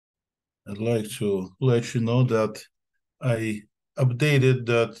I'd like to let you know that I updated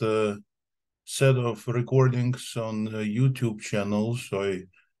that set of recordings on the YouTube channel. So I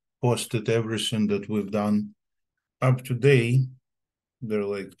posted everything that we've done up to date. There are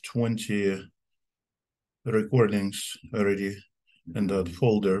like 20 recordings already in that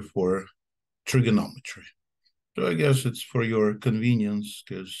folder for trigonometry. So I guess it's for your convenience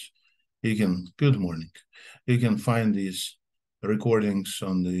because good morning, you can find these recordings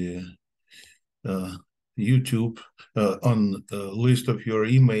on the uh, YouTube on a list of your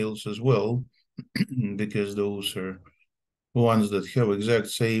emails as well, because those are ones that have exact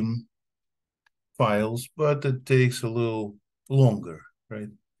same files, but it takes a little longer, right?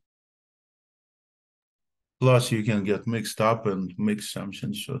 Plus, you can get mixed up and mix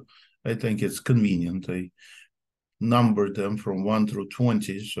something. So I think it's convenient. I numbered them from 1 through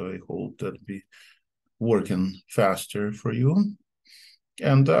 20, so I hope that be working faster for you.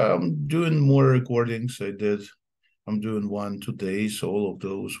 And I'm doing more recordings. I'm doing one today, so all of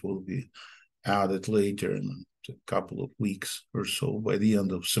those will be added later in a couple of weeks or so by the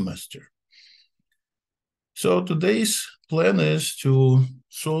end of semester. So today's plan is to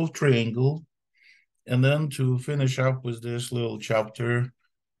solve triangle and then to finish up with this little chapter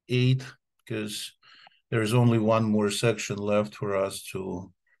 8, because there's only one more section left for us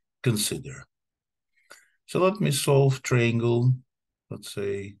to consider. So let me solve triangle. Let's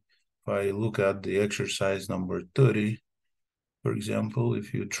say if I look at the exercise number 30, for example,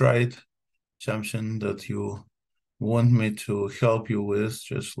 if you tried something that you want me to help you with,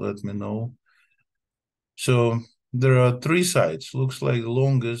 just let me know. So there are 3 sides. Looks like the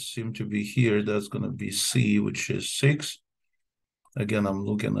longest seem to be here. That's going to be C, which is 6. Again, I'm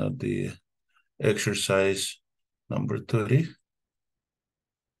looking at the exercise number 30.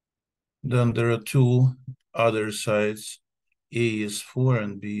 Then there are 2 other sides. A is 4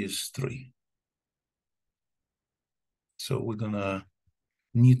 and B is 3. So we're going to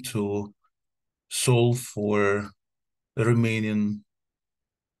need to solve for the remaining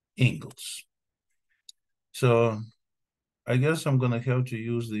angles. So I guess I'm going to have to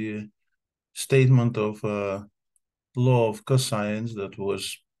use the statement of law of cosines that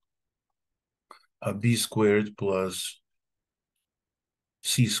was b squared plus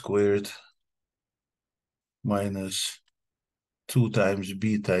c squared minus 2 times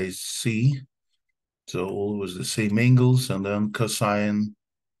b times c. So always the same angles, and then cosine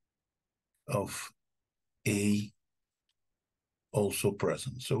of a also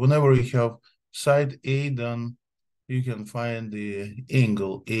present. So whenever you have side A, then you can find the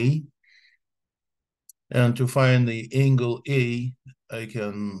angle A. And to find the angle A, I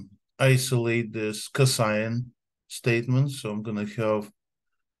can isolate this cosine statement. So I'm going to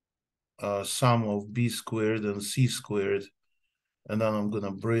have sum of b squared and c squared. And then I'm going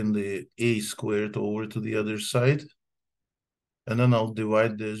to bring the a squared over to the other side. And then I'll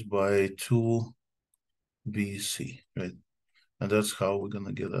divide this by 2bc, right? And that's how we're going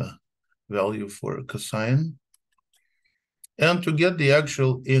to get a value for cosine. And to get the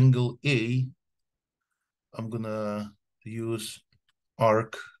actual angle A, I'm going to use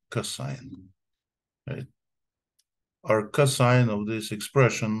arc cosine, right? Arc cosine of this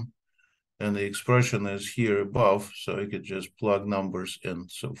expression, and the expression is here above, so I could just plug numbers in.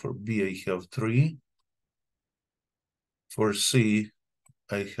 So for B, I have 3. For C,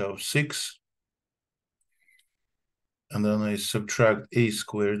 I have 6. And then I subtract a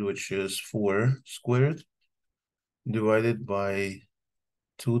squared, which is 4 squared, divided by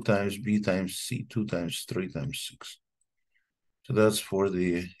 2 times b times c, 2 times 3 times 6. So that's for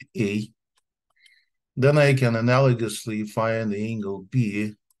the a. Then I can analogously find the angle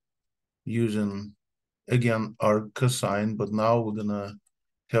B using, again, arc cosine, but now we're going to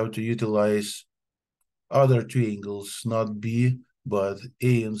have to utilize other 2 angles, not B, but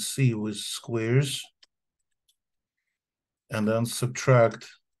A and C with squares, and then subtract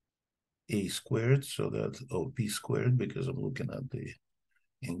A squared, so that, B squared, because I'm looking at the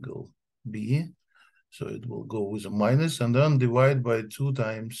angle B. So it will go with a minus, and then divide by 2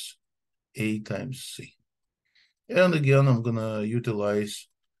 times A times C. And again, I'm going to utilize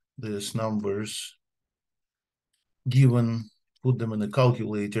these numbers given, put them in a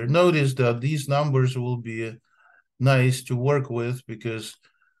calculator. Notice that these numbers will be nice to work with because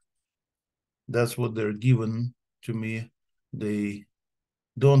that's what they're given to me. They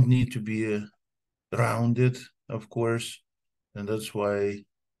don't need to be rounded, of course, and that's why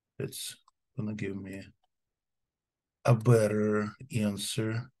it's going to give me a better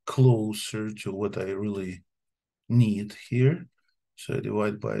answer, closer to what I really need here. So I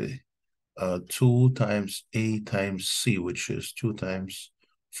divide by 2 times A times C, which is 2 times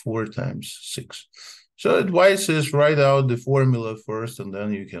 4 times 6. So advice is write out the formula first, and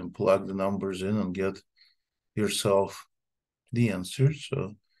then you can plug the numbers in and get yourself the answer.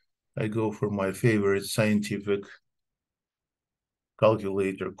 So I go for my favorite scientific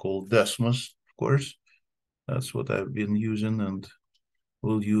calculator called Desmos, of course. That's what I've been using and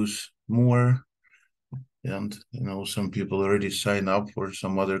will use more. And some people already sign up for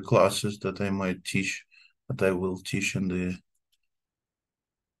some other classes that I might teach, that I will teach in the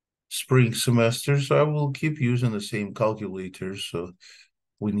spring semester. So I will keep using the same calculator. So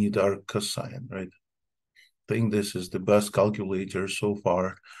we need our cosine, right? I think this is the best calculator so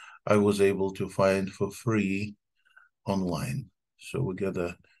far I was able to find for free online. So we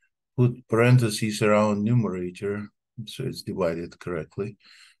gotta put parentheses around numerator so it's divided correctly.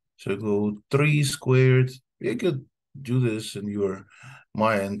 So go 3 squared. You could do this in your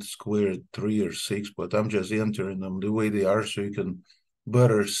mind, squared 3 or 6, but I'm just entering them the way they are so you can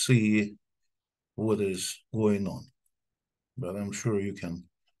better see what is going on. But I'm sure you can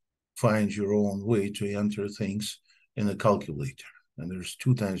find your own way to enter things in a calculator. And there's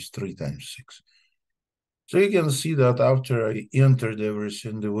 2 times 3 times 6. So you can see that after I entered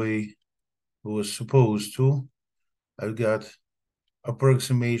everything the way it was supposed to, I've got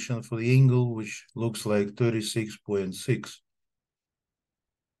approximation for the angle, which looks like 36.6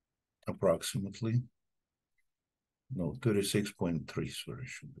 approximately. No, 36.3, sorry,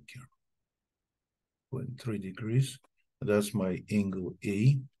 should be careful. 0.3 degrees. That's my angle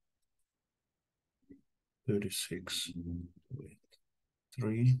A.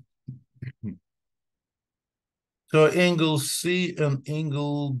 36.3. So angle C and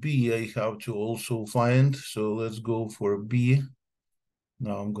angle B I have to also find. So let's go for B.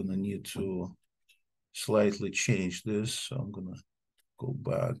 Now I'm gonna need to slightly change this. So I'm gonna go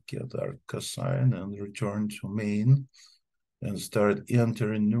back, get our cosine and return to main and start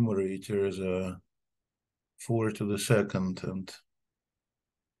entering numerator as a 4 to the second and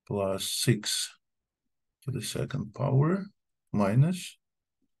plus 6 to the second power minus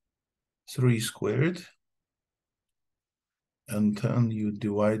 3 squared. And then you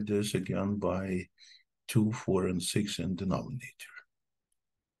divide this again by 2, 4, and 6 in denominator.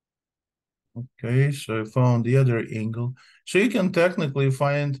 Okay, so I found the other angle. So you can technically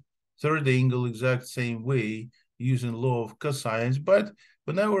find third angle exact same way using law of cosines, but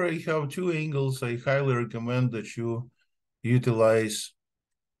whenever I have 2 angles, I highly recommend that you utilize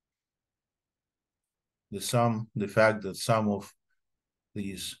the fact that sum of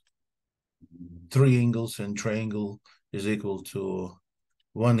these 3 angles and triangle is equal to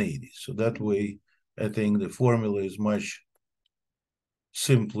 180. So that way, I think the formula is much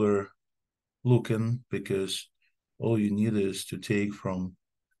simpler looking because all you need is to take from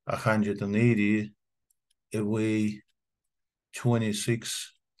 180 away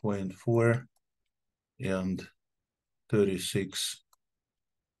 26.4 and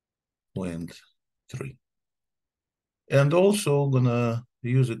 36.3. And also gonna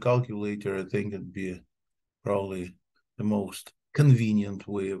use a calculator. I think it'd be probably the most convenient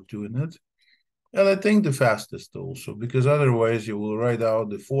way of doing it. And I think the fastest also, because otherwise you will write out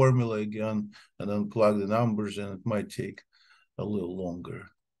the formula again and then plug the numbers and it might take a little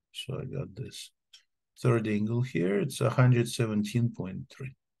longer. So I got this third angle here. It's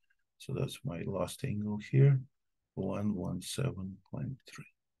 117.3. So that's my last angle here, 117.3.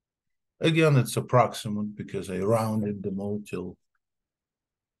 Again, it's approximate because I rounded them all till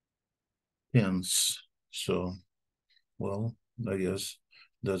tens. So, well, I guess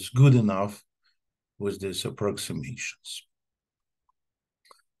that's good enough with these approximations.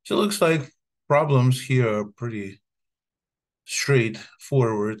 So it looks like problems here are pretty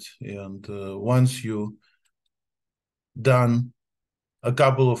straightforward. And once you done a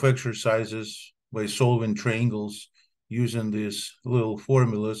couple of exercises by solving triangles using these little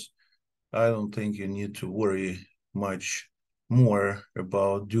formulas, I don't think you need to worry much more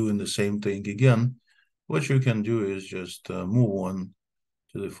about doing the same thing again. What you can do is just move on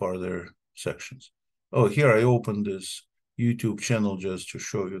to the further sections. Oh, here I opened this YouTube channel just to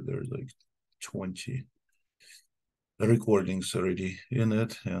show you there's like 20 recordings already in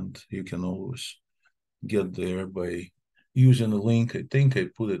it, and you can always get there by using a link. I think I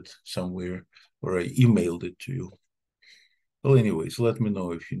put it somewhere or I emailed it to you. Well, anyways, let me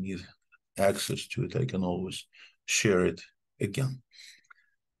know if you need access to it. I can always share it again.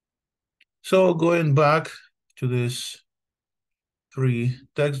 So going back to this free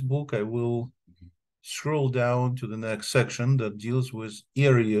textbook, I will scroll down to the next section that deals with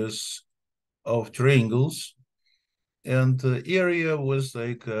areas of triangles. And the area was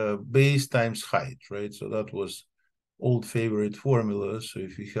like base times height, right? So that was old favorite formula. So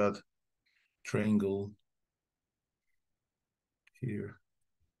if you had triangle here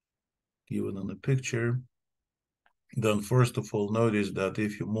given on the picture, then first of all, notice that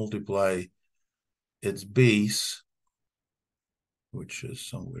if you multiply its base, which is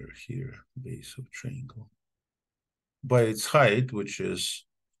somewhere here, base of triangle, by its height, which is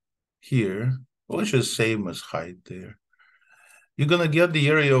here, which is same as height there, you're gonna get the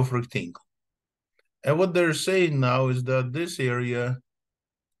area of rectangle. And what they're saying now is that this area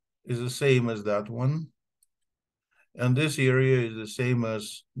is the same as that one, and this area is the same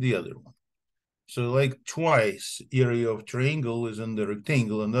as the other one. So like twice area of triangle is in the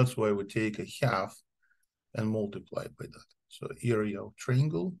rectangle, and that's why we take a half and multiply by that. So area of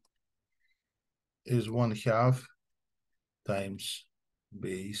triangle is 1/2 times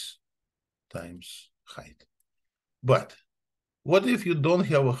base times height. But what if you don't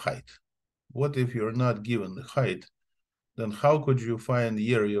have a height? What if you're not given the height? Then how could you find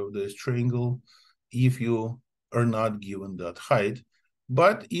the area of this triangle if you are not given that height?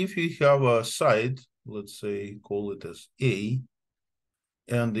 But if you have a side, let's say call it as A,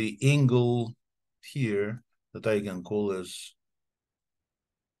 and the angle here that I can call as,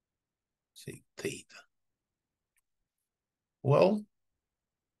 say, theta. Well,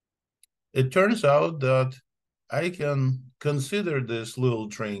 it turns out that I can consider this little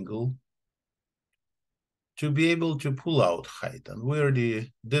triangle to be able to pull out height. And we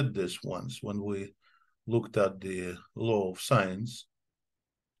already did this once when we looked at the law of sines.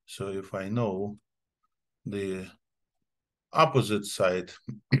 So if I know the opposite side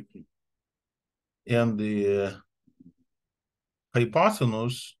and the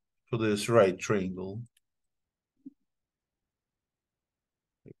hypotenuse for this right triangle,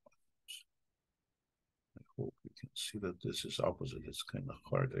 I hope you can see that this is opposite. It's kind of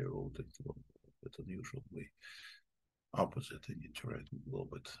hard. I wrote it a little bit unusual way. Opposite, I need to write a little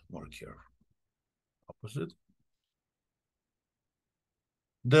bit more careful. Opposite.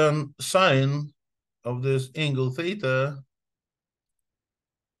 Then sine of this angle theta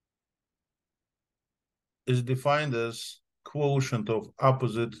is defined as quotient of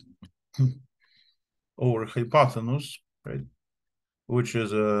opposite over hypotenuse, right? Which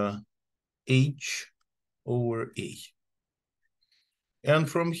is a h over a. And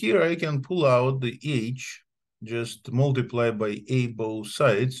from here, I can pull out the h, just multiply by a both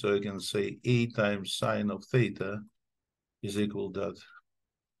sides. So I can say a times sine of theta is equal to that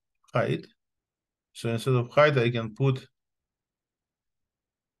height. So instead of height, I can put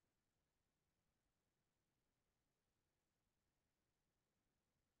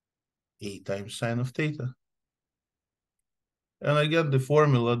a times sine of theta. And I get the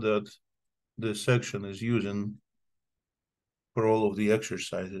formula that this section is using for all of the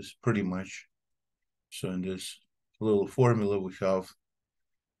exercises, pretty much. So in this little formula, we have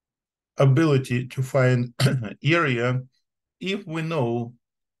ability to find area if we know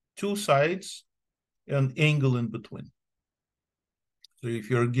two sides and angle in between. So if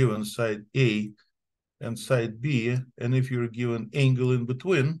you're given side A and side B, and if you're given angle in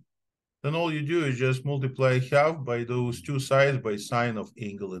between, then all you do is just multiply half by those two sides by sine of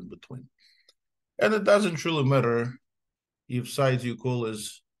angle in between. And it doesn't really matter if sides you call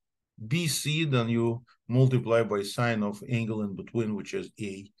as BC, then you multiply by sine of angle in between, which is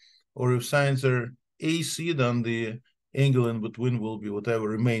A. Or if sides are AC, then the angle in between will be whatever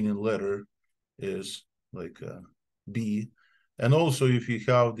remaining letter is, like B. And also if you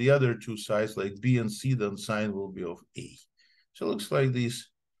have the other two sides like B and C, then sine will be of A. So it looks like these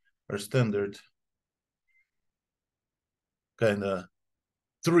are standard kind of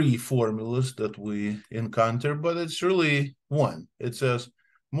three formulas that we encounter, but it's really one. It says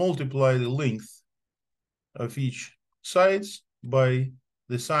multiply the length of each sides by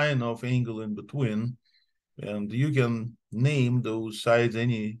the sine of angle in between, and you can name those sides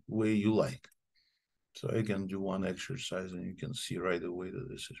any way you like. So I can do one exercise and you can see right away that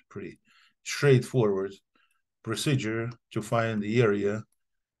this is pretty straightforward procedure to find the area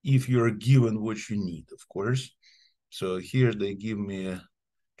if you're given what you need, of course. So here they give me a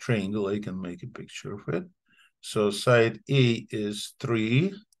triangle. I can make a picture of it. So side A is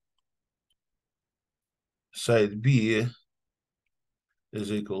 3. Side B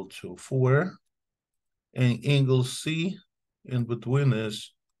is equal to 4. And angle C in between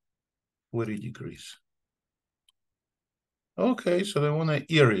is 40 degrees. Okay, so they want an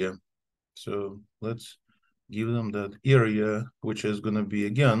area. So let's give them that area, which is going to be,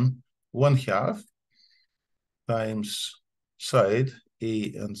 again, 1/2 times side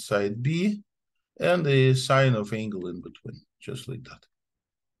A and side B, and the sine of angle in between, just like that.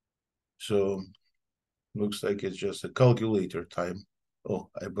 So Looks like it's just a calculator time. Oh,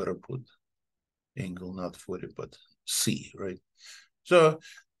 I better put angle, not 40, but C, right? So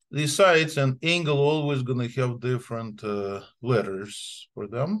the sides and angle always gonna have different letters for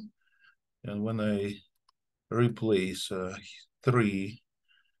them. And when I replace 3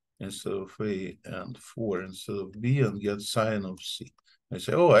 instead of A and 4 instead of B and get sine of C, I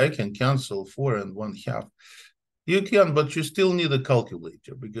say, oh, I can cancel 4 and 1/2. You can, but you still need a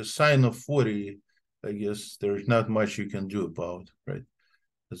calculator because sine of 40, I guess there's not much you can do about, right?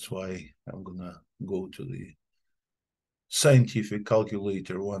 That's why I'm gonna go to the scientific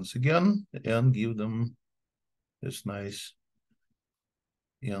calculator once again and give them this nice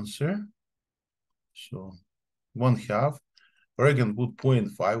answer. So 1/2, or I can put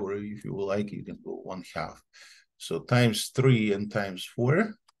 0.5, or if you like, you can go 1/2. So times 3 and times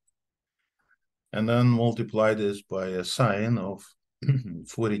 4, and then multiply this by a sine of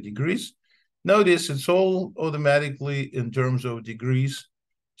 40 degrees. Notice it's all automatically in terms of degrees.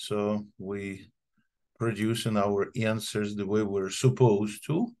 So we producing our answers the way we're supposed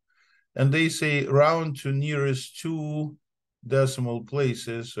to. And they say round to nearest 2 decimal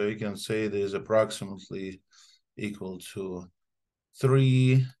places. So you can say it is approximately equal to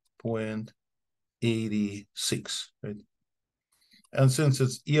 3.86, right? And since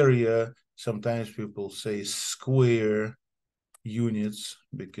it's area, sometimes people say square units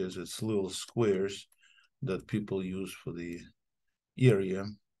because it's little squares that people use for the area.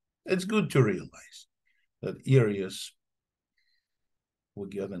 It's good to realize that areas we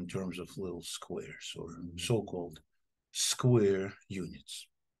get in terms of little squares or so-called square units,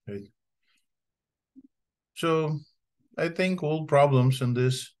 right? So I think all problems in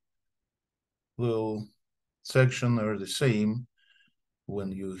this little section are the same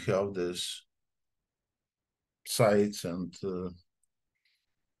when you have this sides and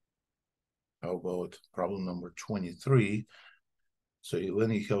how about problem number 23? So when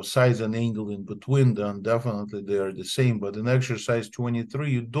you have sides and angle in between, then definitely they are the same. But in exercise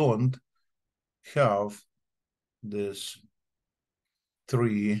 23, you don't have this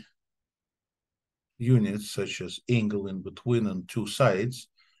 3 units, such as angle in between and 2 sides.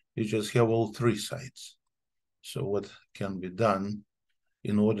 You just have all 3 sides. So what can be done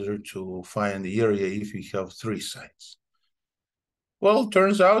in order to find the area if you have 3 sides? Well,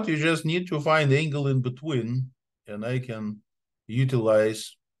 turns out you just need to find angle in between, and I can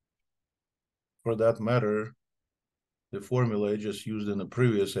utilize, for that matter, the formula I just used in the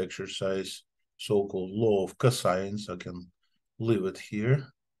previous exercise, so-called law of cosines. I can leave it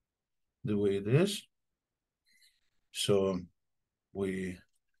here the way it is. So we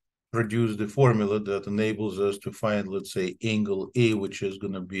produce the formula that enables us to find, let's say, angle A, which is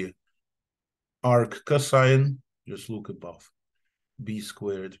going to be arc cosine. Just look above. B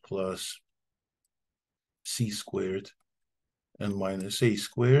squared plus C squared and minus A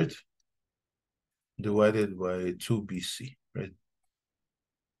squared divided by 2BC, right?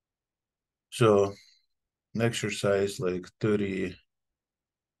 So an exercise like 30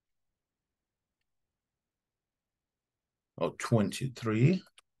 or 23,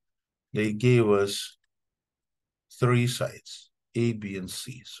 they gave us 3 sides, A, B, and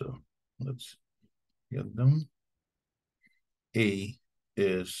C. So let's get them. A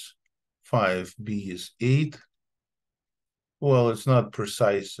is 5, B is 8. Well, it's not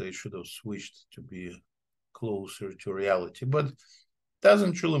precise. I should have switched to be closer to reality, but it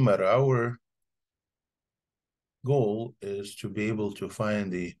doesn't really matter. Our goal is to be able to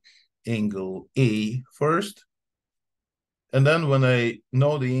find the angle A first. And then when I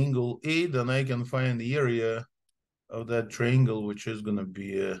know the angle A, then I can find the area of that triangle, which is going to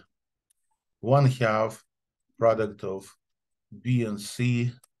be a 1/2 product of B and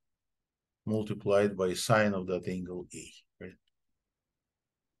C multiplied by sine of that angle A, right?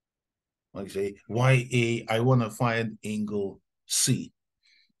 Like say, why A? I want to find angle C.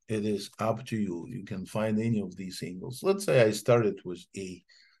 It is up to you. You can find any of these angles. Let's say I started with A,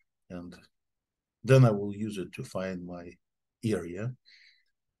 and then I will use it to find my area.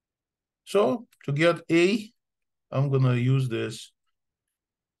 So to get A, I'm going to use this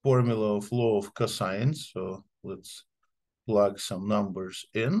formula of law of cosines. So let's plug some numbers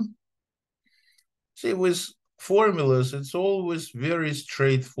in. See, with formulas, it's always very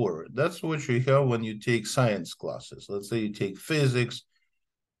straightforward. That's what you have when you take science classes. Let's say you take physics.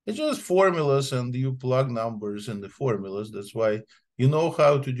 It's just formulas and you plug numbers in the formulas. That's why you know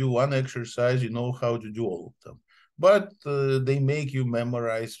how to do one exercise, you know how to do all of them. But they make you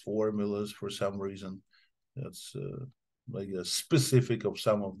memorize formulas for some reason. That's like a specific of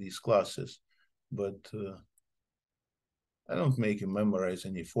some of these classes. But I don't make you memorize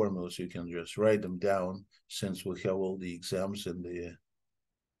any formulas. You can just write them down since we have all the exams in the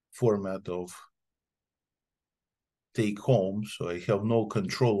format of take home. So I have no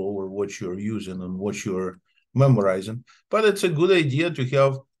control over what you're using and what you're memorizing. But it's a good idea to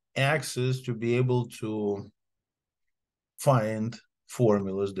have access to be able to find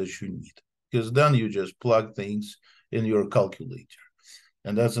formulas that you need, because then you just plug things in your calculator.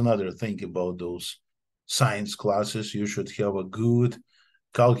 And that's another thing about those science classes. You should have a good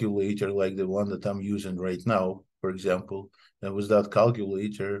calculator like the one that I'm using right now, for example. And with that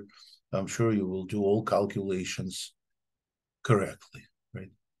calculator, I'm sure you will do all calculations correctly,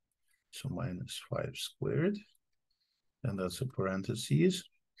 right? So minus 5 squared, and that's a parentheses.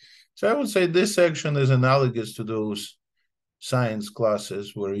 So I would say this section is analogous to those science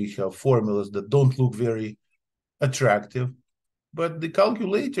classes where you have formulas that don't look very attractive, but the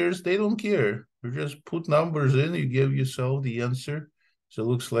calculators, they don't care. You just put numbers in, you give yourself the answer. So it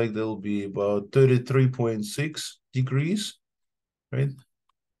looks like there'll be about 33.6 degrees, right?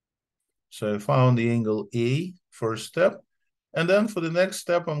 So I found the angle A, first step. And then for the next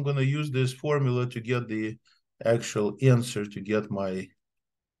step, I'm going to use this formula to get the actual answer, to get my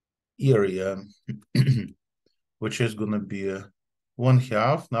area, which is going to be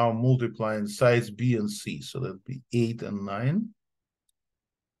 1/2. Now multiplying sides B and C, so that'd be 8 and 9.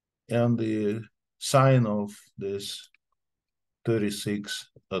 And the sine of this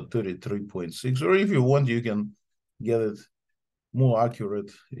 33.6, or if you want, you can get it more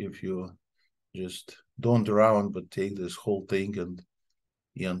accurate if you just don't round, but take this whole thing and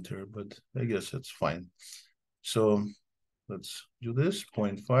enter, but I guess it's fine. So let's do this,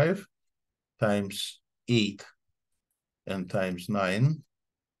 0.5 times 8 and times 9,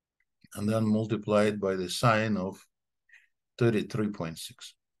 and then multiply it by the sine of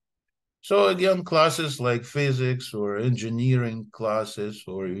 33.6. So again, classes like physics or engineering classes,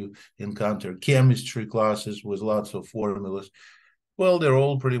 or you encounter chemistry classes with lots of formulas, well, they're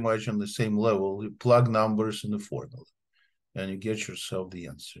all pretty much on the same level. You plug numbers in the formula and you get yourself the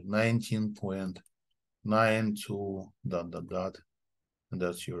answer, 19.92 ... and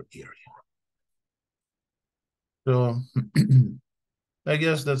that's your area. So I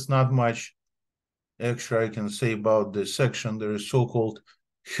guess that's not much extra I can say about this section. There is so-called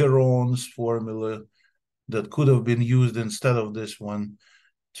Heron's formula that could have been used instead of this one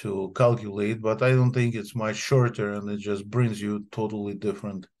to calculate, but I don't think it's much shorter, and it just brings you totally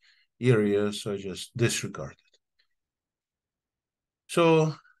different areas, so I just disregard it.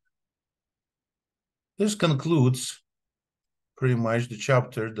 So this concludes pretty much the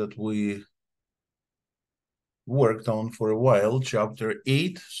chapter that we worked on for a while, chapter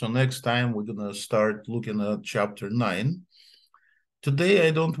 8. So next time we're gonna start looking at chapter 9. Today,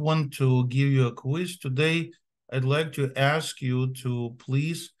 I don't want to give you a quiz. Today, I'd like to ask you to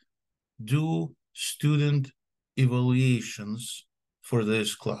please do student evaluations for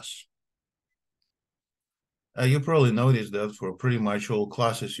this class. You probably noticed that for pretty much all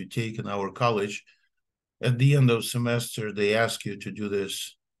classes you take in our college, at the end of semester, they ask you to do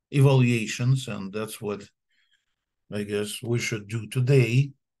this evaluations, and that's what I guess we should do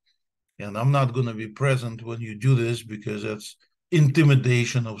today. And I'm not going to be present when you do this because that's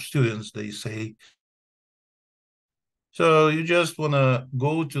intimidation of students, they say. So you just want to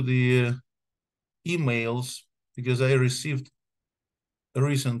go to the emails, because I received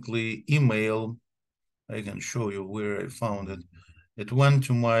recently email. I can show you where I found it. It went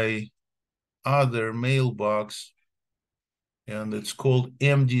to my other mailbox, and it's called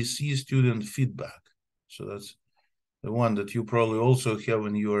MDC Student Feedback. So that's the one that you probably also have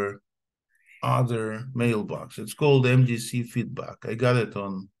in your other mailbox. It's called MDC Feedback. I got it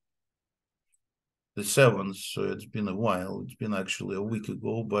on the 7th, so it's been a while. It's been actually a week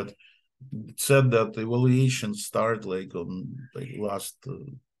ago, but it said that the evaluations start like on last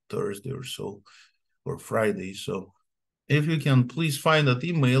Thursday or so, or Friday. So if you can please find that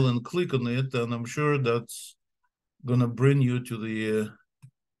email and click on it, and I'm sure that's gonna bring you to the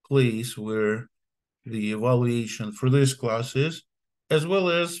place where the evaluation for this class is, as well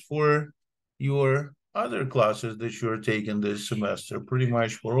as for your other classes that you're taking this semester, pretty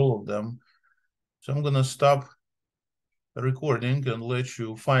much for all of them. So I'm gonna stop recording and let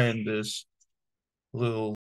you find this little